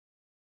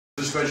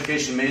Physical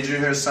education major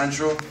here at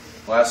Central,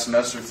 last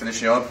semester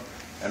finishing up,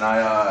 and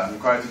I'm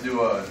required to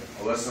do a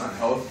lesson on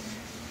health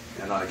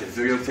and get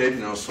videotaped,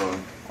 and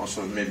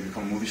also maybe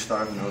become a movie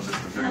star, who knows,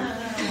 if the video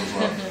as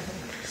well.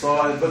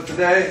 So, but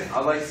today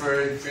I'd like for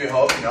your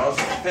help, so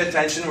pay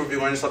attention. We'll be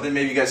learning something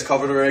maybe you guys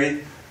covered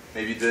already,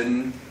 maybe you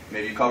didn't,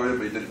 maybe you covered it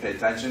but you didn't pay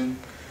attention.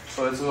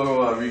 So it's a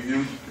little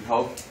review can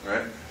help,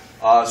 right?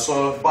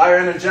 So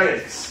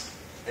bioenergetics,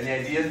 any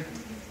idea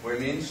what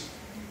it means?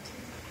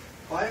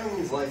 Bio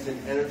means life,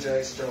 and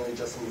energetics generally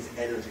just means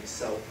energy,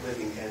 so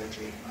living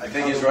energy. I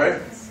think he's right.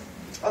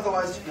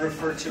 Otherwise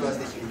referred to as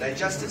the human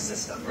digestive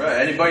system.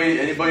 Right. Anybody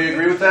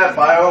agree with that?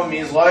 Bio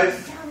means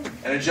life,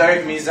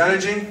 energetic means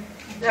energy.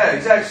 Yeah,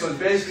 exactly. So it's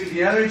basically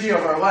the energy of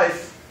our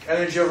life,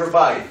 energy of our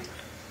body.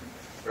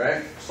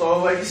 Right? So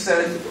like you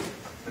said,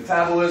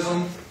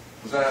 metabolism.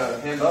 Was that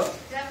a hand up?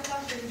 I have a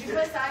question. Did you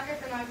play soccer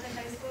for North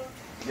High School?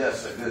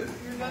 Yes, I did.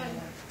 You're good.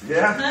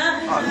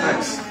 Yeah? Oh,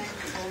 thanks.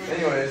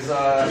 Anyways,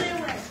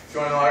 if you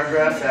want an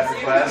autograph after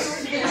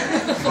class,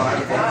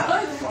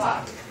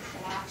 fine.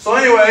 So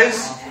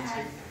anyways,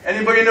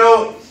 anybody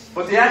know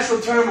what the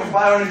actual term of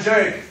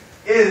bioenergetic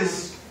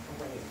is?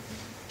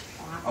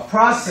 A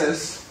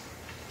process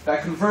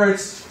that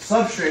converts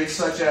substrates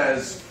such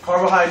as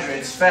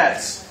carbohydrates,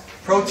 fats,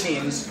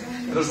 proteins,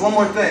 and there's one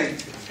more thing,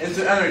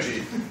 into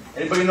energy.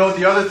 Anybody know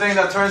the other thing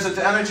that turns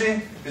into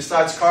energy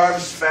besides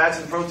carbs, fats,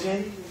 and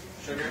protein?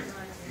 Sugar.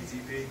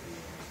 ATP.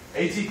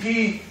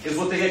 ATP is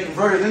what they get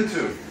converted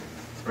into,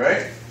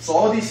 right? So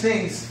all these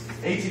things,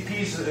 ATP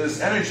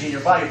is energy in your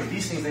body, but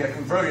these things they get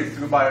converted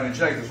through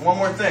bioenergetic. There's one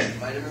more thing.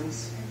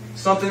 Vitamins.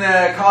 Something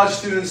that college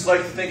students like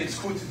to think it's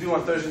cool to do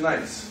on Thursday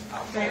nights.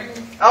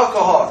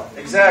 Alcohol,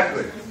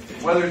 exactly.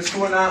 Whether it's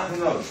cool or not,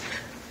 who knows?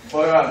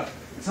 But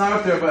it's not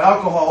up there, but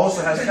alcohol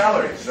also has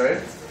calories,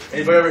 right?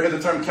 Anybody ever hear the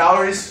term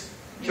calories?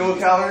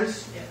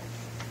 Kilocalories? Yeah.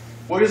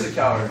 What is a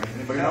calorie?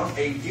 Anybody know?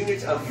 A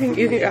unit of food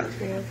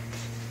energy.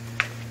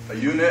 A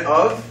unit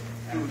of?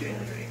 Food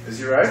energy. Is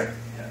he right?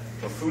 Yeah.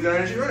 Of food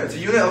energy, right? It's a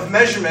unit of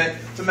measurement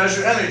to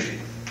measure energy.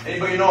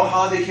 Anybody know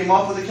how they came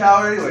up with a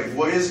calorie? Like,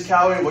 what is a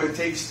calorie? What it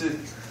takes to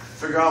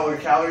figure out what a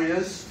calorie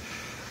is?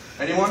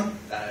 Anyone?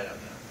 I don't know.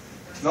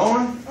 No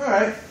one? All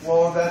right.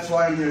 Well, that's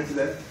why I'm here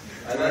today.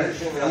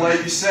 Right? And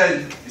like you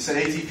said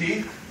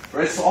ATP,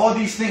 right? So all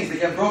these things, they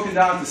get broken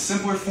down into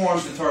simpler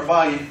forms into our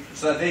body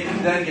so that they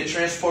can then get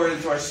transported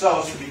into our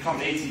cells to become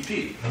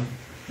ATP.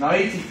 Now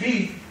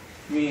ATP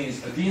means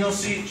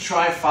adenosine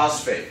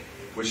triphosphate,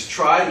 which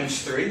tri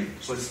means three,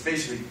 so it's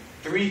basically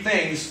three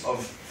things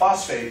of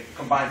phosphate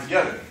combined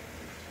together.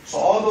 So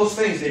all those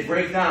things, they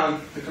break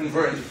down to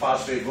convert into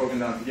phosphate broken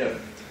down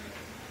together.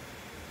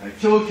 And a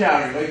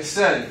kilocalorie, like you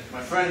said,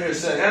 my friend here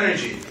said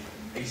energy.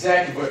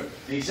 Exactly, but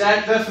the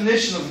exact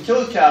definition of a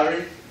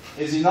kilocalorie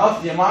is the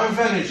amount of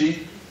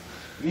energy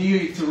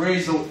needed to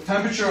raise the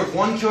temperature of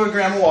 1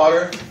 kilogram of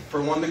water per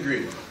 1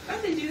 degree. How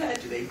do they do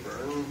that? Do they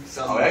burn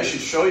something? I'll actually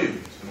show you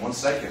in 1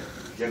 second.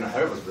 Getting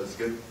ahead of us, but that's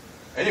good.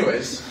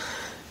 Anyways,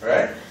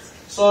 right?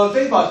 So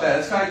think about that.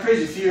 It's kind of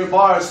crazy. If you eat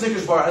a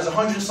Snickers bar has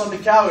 100 and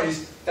something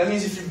calories, that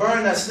means if you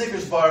burn that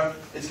Snickers bar,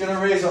 it's going to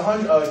raise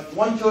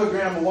 1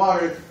 kilogram of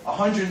water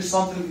 100 and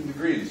something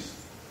degrees.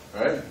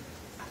 Right?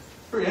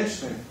 Pretty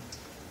interesting.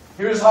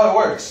 Here's how it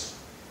works.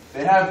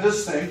 They have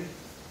this thing,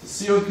 a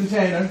sealed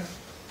container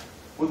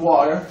with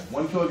water,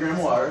 1 kilogram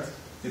of water.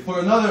 They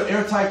put another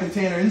airtight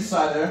container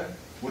inside there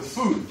with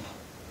food.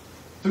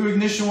 Through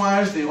ignition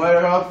wires, they light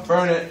it up,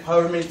 burn it,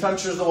 however many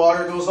temperatures the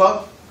water goes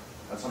up,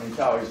 that's how many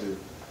calories do.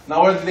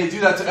 Now whether they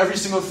do that to every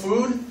single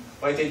food,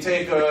 like they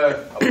take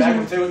a bag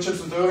of potato chips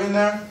and throw it in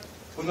there,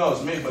 who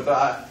knows, maybe,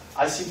 but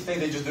I seem to think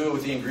they just do it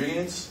with the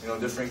ingredients,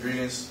 different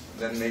ingredients,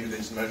 then maybe they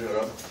just measure it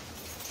up.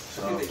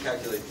 So I think they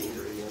calculate the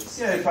ingredients.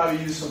 Yeah, they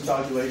probably use some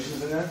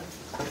calculations in there.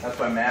 That's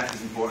why math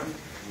is important.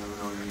 You never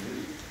know what you're going to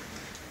do.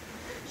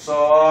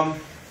 So,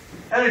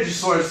 energy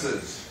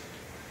sources.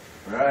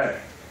 Right.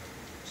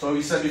 So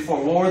we said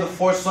before, what were the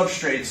 4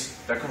 substrates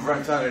that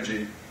convert to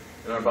energy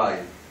in our body?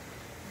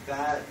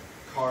 Fat,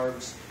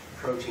 carbs,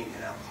 protein,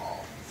 and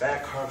alcohol.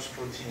 Fat, carbs,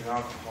 protein, and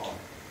alcohol.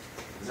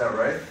 Is that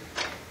right?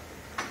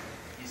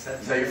 Is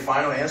that your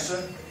final answer?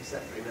 You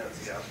said 3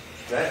 minutes ago.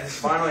 That is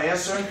final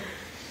answer?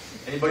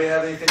 Anybody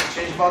have anything to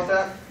change about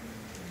that?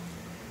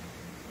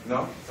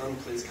 No? Don't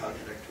please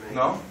contradict me.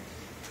 No?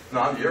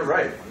 No, you're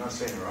right. I'm not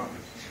saying you're wrong.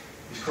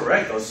 He's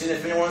correct. I was seeing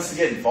if anyone wants to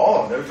get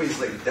involved. Everybody's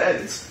like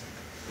dead. It's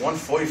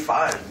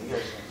 1:45. You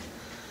guys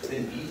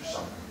didn't eat or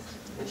something.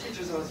 The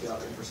teacher's always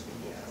yelling for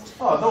speaking out.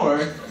 Oh, don't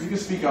worry. You can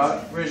speak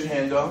out. Raise your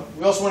hand, though.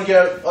 We also want to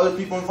get other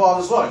people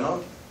involved as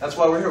well, That's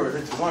why we're here. We're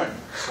here to learn.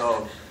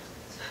 So,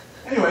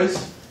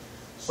 anyways,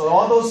 so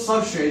all those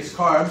substrates,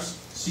 carbs,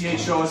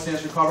 CHO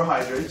stands for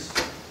carbohydrates,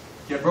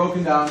 get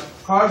broken down.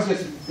 Carbs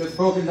gets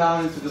broken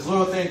down into this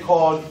little thing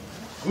called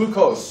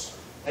glucose.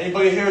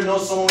 Anybody here know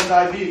someone with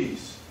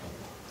diabetes?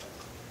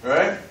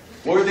 Right?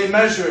 What do they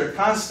measure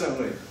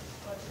constantly?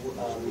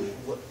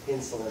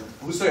 Insulin.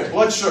 Who's saying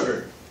blood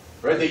sugar?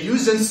 Right? They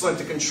use insulin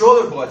to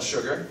control their blood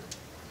sugar,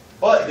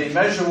 but they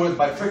measure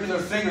by pricking their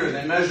finger.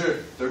 They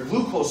measure their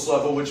glucose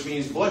level, which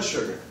means blood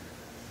sugar.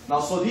 Now,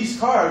 so these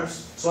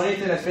carbs, so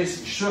anything that's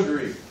basically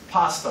sugary,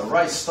 pasta,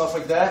 rice, stuff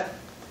like that,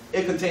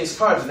 it contains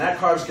carbs, and that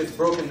carbs gets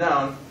broken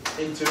down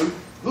into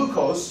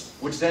glucose,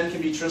 which then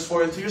can be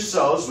transported into your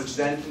cells, which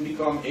then can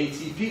become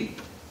ATP.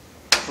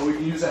 So we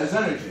can use that as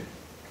energy.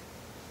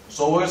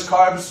 So what does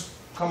carbs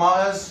come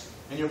out as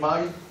in your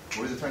body?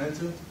 What does it turn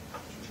into?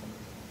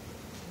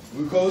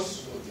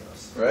 Glucose,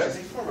 right? Which is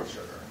a form of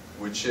sugar.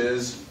 Which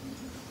is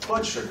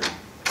blood sugar.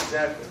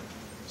 Exactly.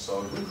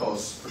 So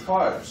glucose for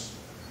carbs.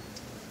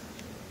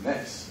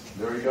 Next.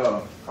 There we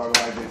go.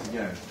 Carbohydrates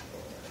again.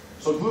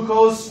 So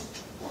glucose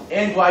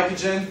and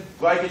glycogen.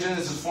 Glycogen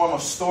is a form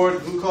of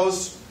stored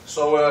glucose.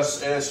 So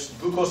as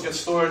glucose gets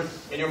stored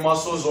in your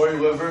muscles or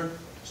your liver,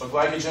 so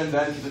glycogen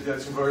then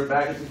gets converted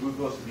back into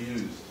glucose to be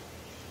used.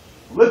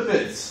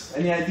 Lipids.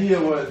 Any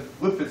idea what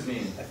lipids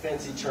mean? A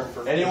fancy term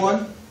for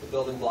Anyone? The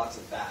building blocks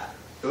of fat.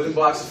 Building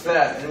blocks of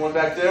fat. Anyone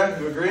back there?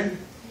 You agree?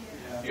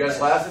 Yeah. You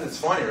guys laughing? It's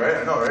funny, right?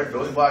 I know, right?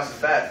 Building blocks of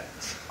fat.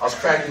 I was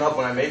cracking up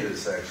when I made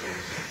this, actually.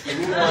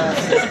 Amino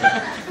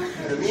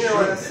acids. The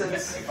amino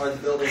acids are the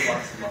building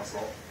blocks of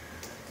muscle.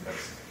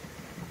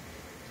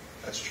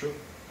 That's true.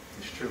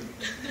 It's true.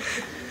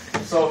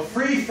 So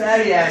free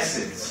fatty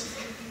acids.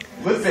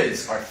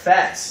 Lipids are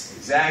fats.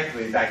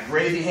 Exactly. That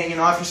gravy hanging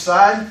off your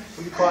side,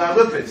 we can call that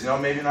lipids. You know,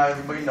 maybe not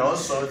everybody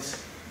knows, so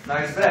it's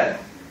not as bad.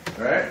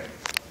 Alright?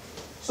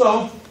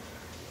 So,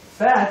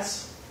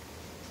 fats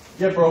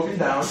get broken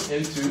down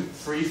into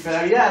free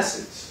fatty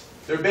acids.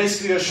 They're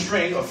basically a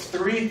string of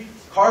 3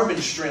 carbon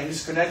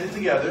strings connected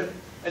together,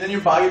 and then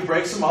your body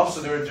breaks them up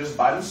so they're just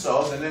by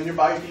themselves, and then your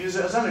body can use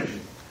it as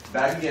energy.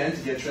 Back again to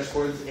get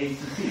transported to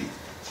ATP.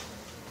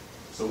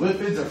 So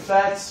lipids are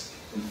fats,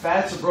 and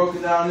fats are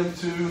broken down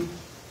into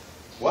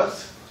what?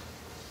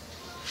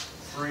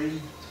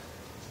 Free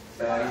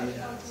fatty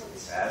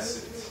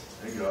acids.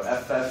 There you go.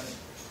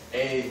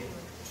 FFAS.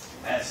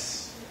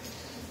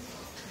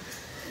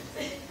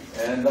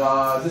 And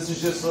this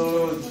is just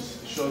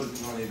to show that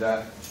you don't need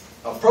that.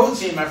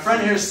 Protein, my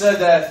friend here said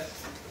that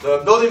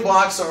the building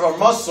blocks of our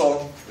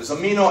muscle is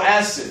amino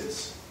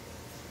acids.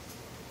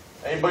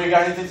 Anybody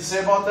got anything to say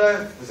about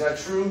that? Is that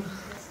true?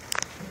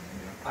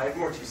 I have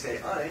more to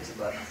say on it,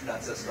 but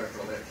that's a story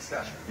for a later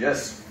discussion.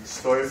 Yes,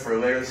 story for a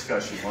later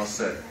discussion. Well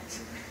said.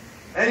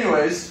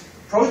 Anyways,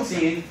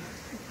 protein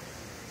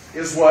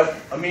is what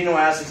amino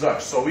acids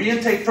are. So we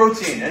intake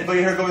protein.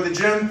 Anybody here go to the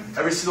gym?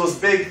 Ever see those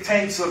big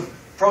tanks of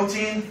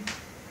protein?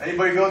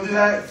 Anybody go do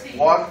that?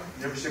 Walk?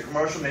 You ever see a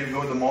commercial? Maybe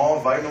go to the mall,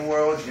 Vitamin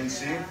World,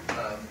 GNC?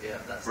 Yeah,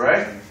 that's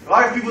Right? A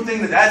lot of people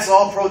think that that's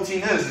all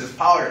protein is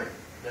powder.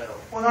 No.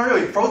 Well, not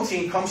really.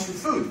 Protein comes from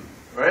food.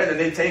 Right? And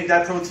they take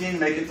that protein,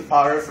 make it the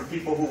powder for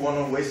people who want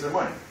to waste their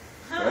money.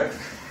 Right?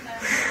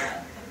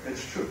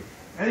 It's true.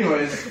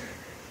 Anyways,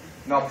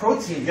 now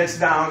protein gets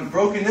down,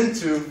 broken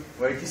into,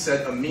 like you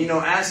said,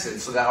 amino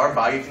acids, so that our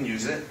body can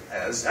use it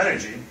as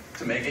energy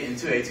to make it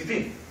into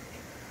ATP.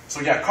 So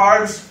we got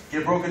carbs,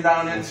 get broken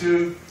down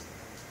into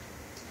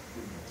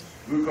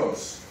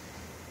glucose.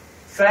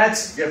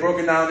 Fats get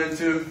broken down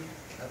into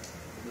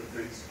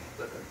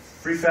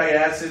free fatty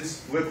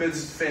acids,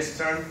 lipids, fancy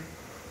term.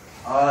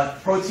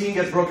 Protein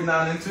gets broken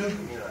down into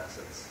Amino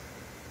acids.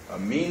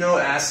 amino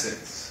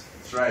acids.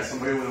 That's right.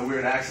 Somebody with a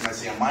weird accent might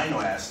say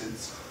amino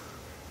acids,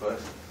 but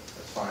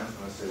that's fine. I'm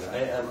going to say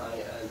that.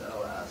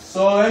 AMINOS.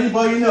 So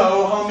anybody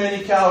know how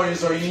many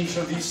calories are in each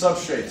of these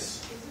substrates?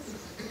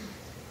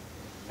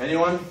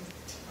 Anyone?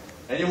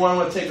 Anyone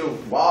want to take a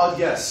wild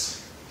guess?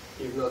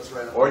 Even though it's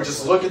right up Or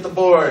just look at the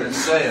board and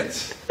say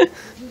it.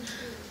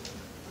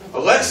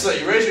 Alexa,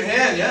 you raise your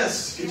hand.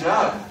 Yes. Good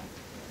job.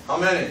 How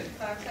many?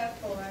 Carbs have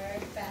 4,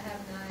 fat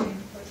have 9,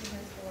 protein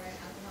has 4, and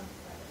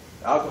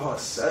Alcohol alcohol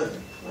has 7. is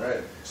 7.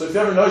 Right. So if you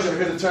ever notice, you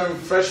ever hear the term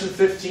freshman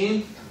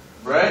 15?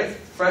 Right?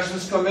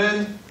 Freshmen come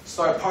in,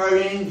 start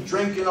partying,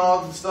 drinking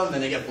all the stuff, and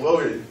then they get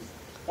bloated.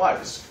 Why?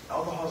 Because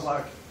alcohol has a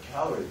lot of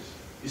calories,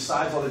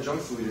 besides all the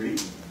junk food you're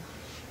eating.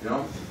 You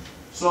know?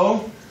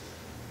 So,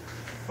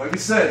 like we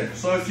said,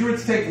 so if you were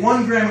to take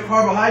 1 gram of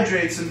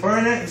carbohydrates and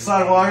burn it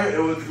inside water,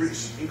 it would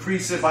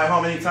increase it by how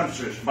many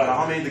temperatures? By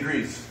how many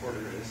degrees? 4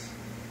 degrees.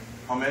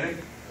 How many?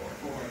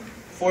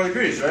 4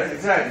 degrees, right?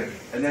 Exactly.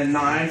 And then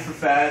 9 for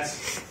fats,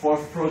 4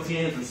 for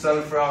protein, and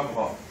 7 for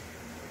alcohol.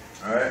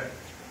 All right?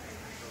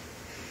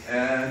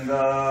 And,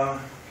 that's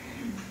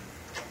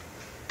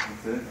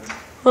it.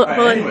 Well, All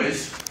right,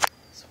 anyways.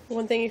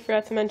 one thing you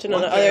forgot to mention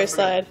One on the thing I other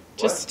forgot. side,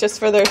 What? just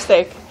for their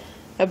sake,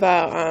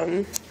 about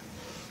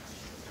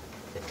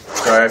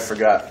Sorry, I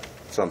forgot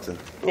something.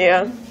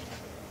 yeah,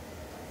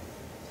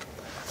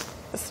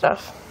 the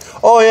stuff.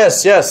 Oh,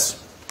 yes, yes.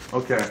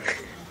 Okay.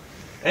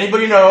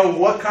 Anybody know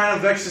what kind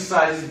of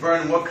exercises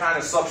burn what kind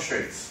of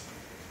substrates?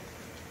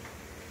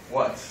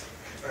 What?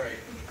 All right.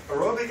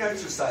 Aerobic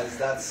exercise,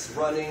 that's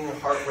running,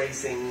 heart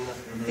racing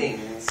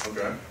things,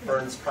 Okay.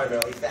 burns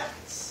primarily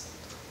fats.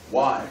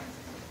 Why?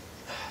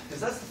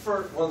 Because that's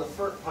probably one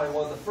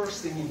of the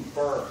first thing you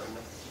burn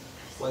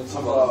when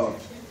How you about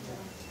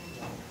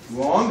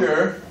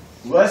longer,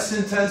 less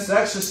intense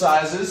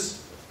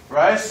exercises,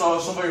 right? So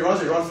if somebody runs,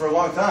 they run for a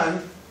long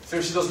time. So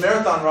you see those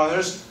marathon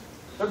runners,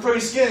 they're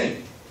pretty skinny,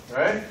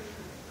 right?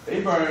 They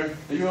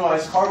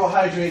utilize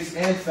carbohydrates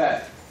and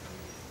fat.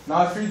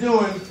 Now if you're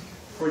doing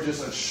for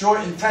just a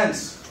short,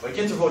 intense, like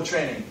interval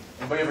training,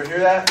 anybody ever hear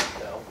that?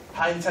 No.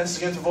 High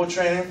intensity interval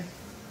training?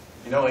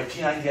 You know, like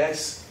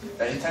P90X,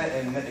 that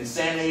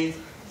insanity,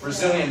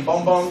 Brazilian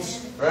bum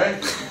bums, right?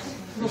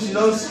 You see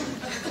those?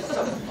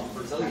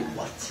 Brazilian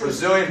what?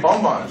 Brazilian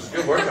bum bums.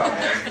 Good workout,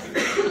 man.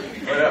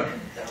 Whatever.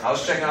 I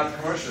was checking out the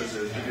commercials.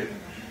 It was good.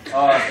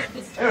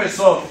 Anyway,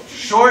 so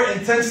short,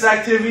 intense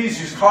activities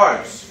use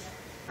carbs,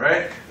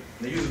 right?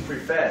 They use them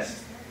pretty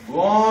fast.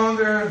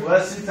 Longer,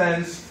 less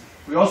intense.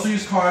 We also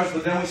use carbs,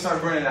 but then we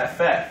start burning that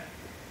fat.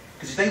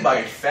 Because you think about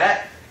it,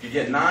 fat, you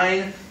get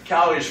 9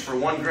 calories for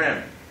 1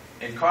 gram.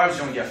 In carbs,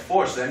 you only get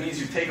 4, so that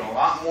means you take a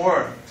lot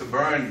more to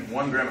burn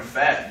 1 gram of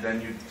fat than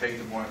you take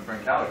to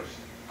burn calories.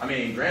 I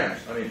mean, grams.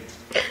 I mean,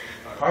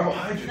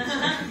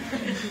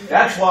 carbohydrates.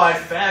 That's why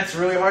fat's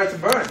really hard to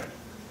burn.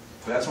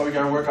 So that's why we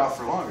got to work out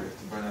for longer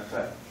to burn that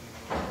fat.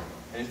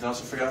 Anything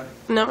else I forgot?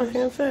 No, I think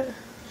that's it.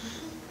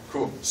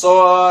 Cool.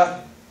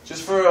 So,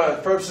 just for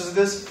purposes of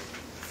this,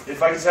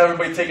 if I could have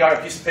everybody take out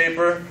a piece of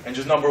paper and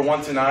just number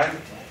 1 to 9,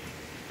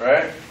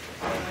 right?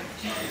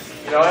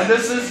 You know, and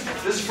this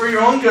is for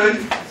your own good.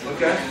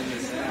 Okay.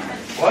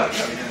 What?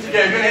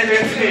 Yeah, you're gonna enter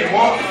into the game.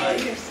 Well,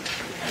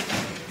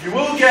 you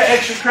will get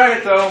extra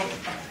credit though,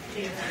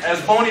 as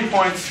brownie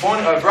points,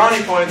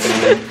 brownie points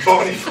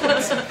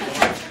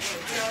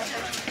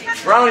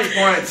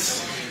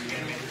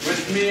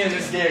with me and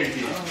this Gary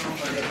P.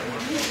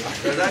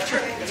 Does that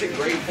turn into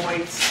grade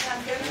points?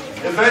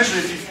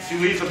 Eventually, if you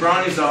leave the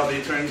brownies out,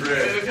 they turn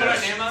gray. Did we put our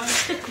name on it?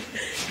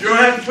 You don't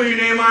have to put your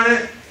name on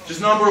it. Just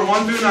number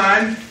 1 through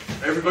 9.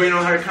 Everybody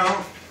know how to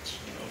count?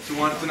 To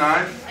 1 to 9.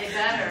 I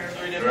better.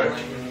 Right.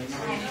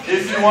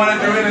 If you want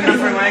to do it in a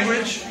different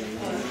language,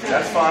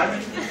 that's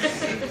fine.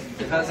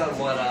 Depends on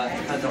what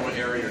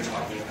area you're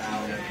talking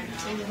about.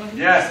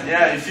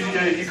 Yeah. If you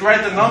can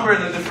write the number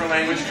in a different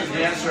language, because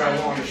the answer I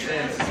won't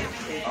understand,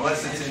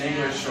 unless it's in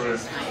English or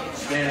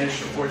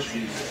Spanish or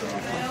Portuguese. So,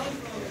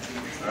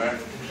 all right.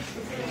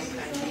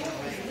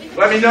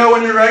 Let me know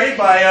when you're ready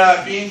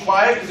by being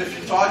quiet, because if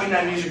you're talking,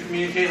 that means you're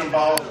communicating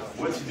about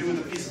what to do with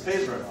a piece of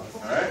paper.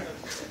 All right.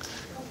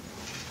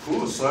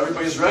 Cool. So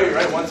everybody's ready,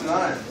 right? 1 to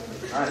 9.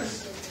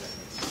 Nice.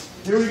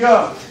 Here we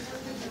go.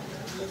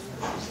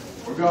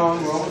 We're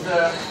almost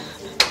there.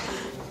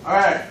 All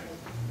right.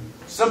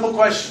 Simple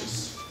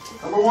questions.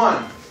 Number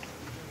 1.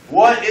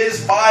 What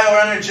is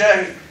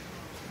bioenergetics?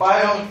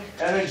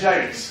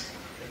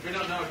 If we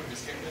don't know, we can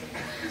just skip it.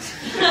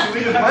 If you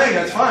leave it blank,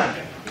 that's fine.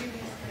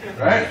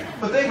 Right?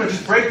 But think about it,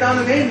 just break down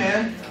the name,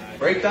 man.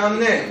 Break down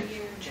the name.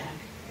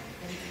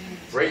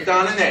 Break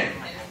down the name.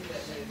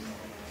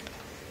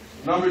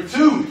 Number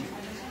 2.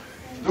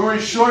 During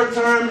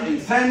short-term,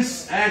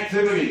 intense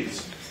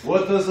activities,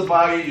 what does the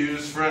body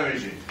use for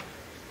energy?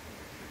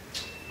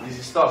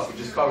 Easy stuff. We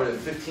just covered it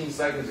 15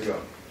 seconds ago.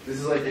 This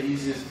is like the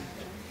easiest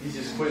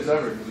quiz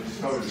ever because we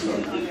just covered stuff.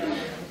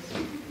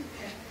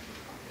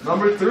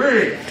 Number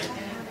 3.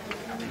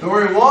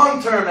 During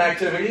long-term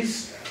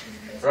activities,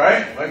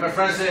 right? Like my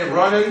friends say,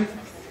 running,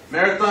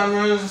 marathon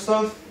runners and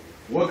stuff.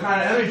 What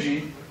kind of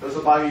energy does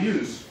the body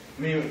use?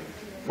 I mean,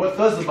 what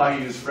does the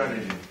body use for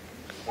energy?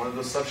 One of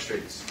those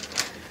substrates.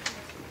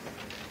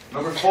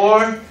 Number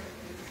 4.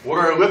 What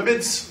are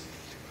lipids?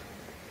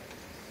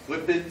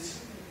 Lipids.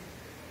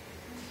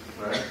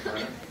 Right.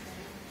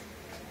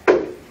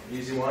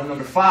 Easy one.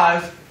 Number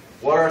 5.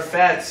 What are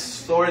fats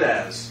stored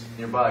as in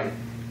your body?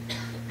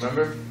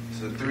 Remember?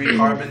 It's a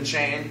 3-carbon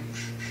chain.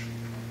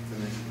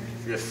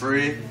 You get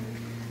 3.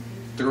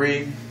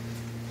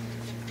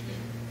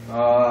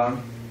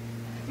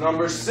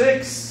 Number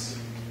 6.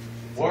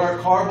 What are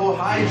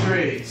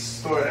carbohydrates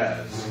stored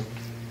as?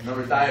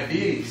 Remember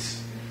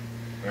diabetes.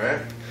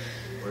 Right?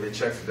 Where they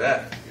check for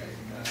that?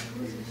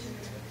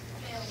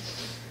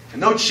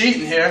 And no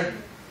cheating here.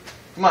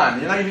 Come on,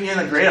 you're not even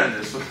getting a grade on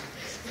this.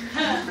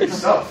 Good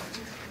stuff.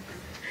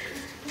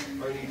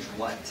 Are in each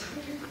what?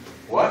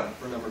 What?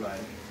 For number 9.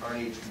 Are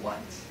in each what?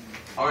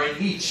 Are in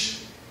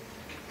each.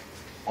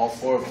 All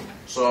 4 of them.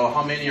 So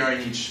how many are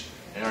in each?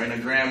 They are in a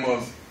gram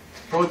of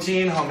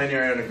protein. How many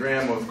are in a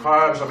gram of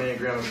carbs? How many in a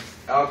gram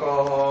of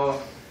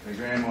alcohol? In a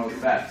gram of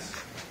fats.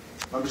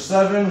 Number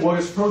 7. What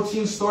is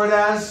protein stored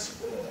as?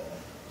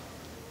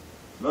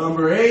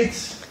 Number 8.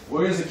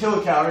 What is the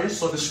kilocalories?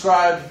 So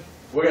describe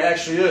what it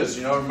actually is.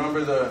 You know,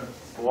 remember the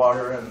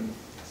water and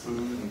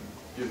food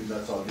and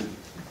that's all good.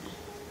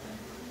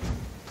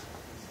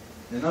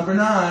 And number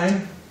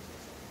 9,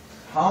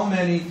 how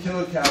many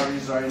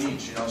kilocalories are in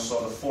each? You know,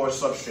 so the 4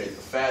 substrates,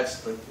 the fats,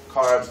 the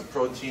carbs, the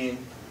protein,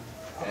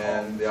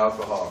 and the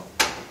alcohol.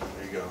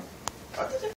 There you go.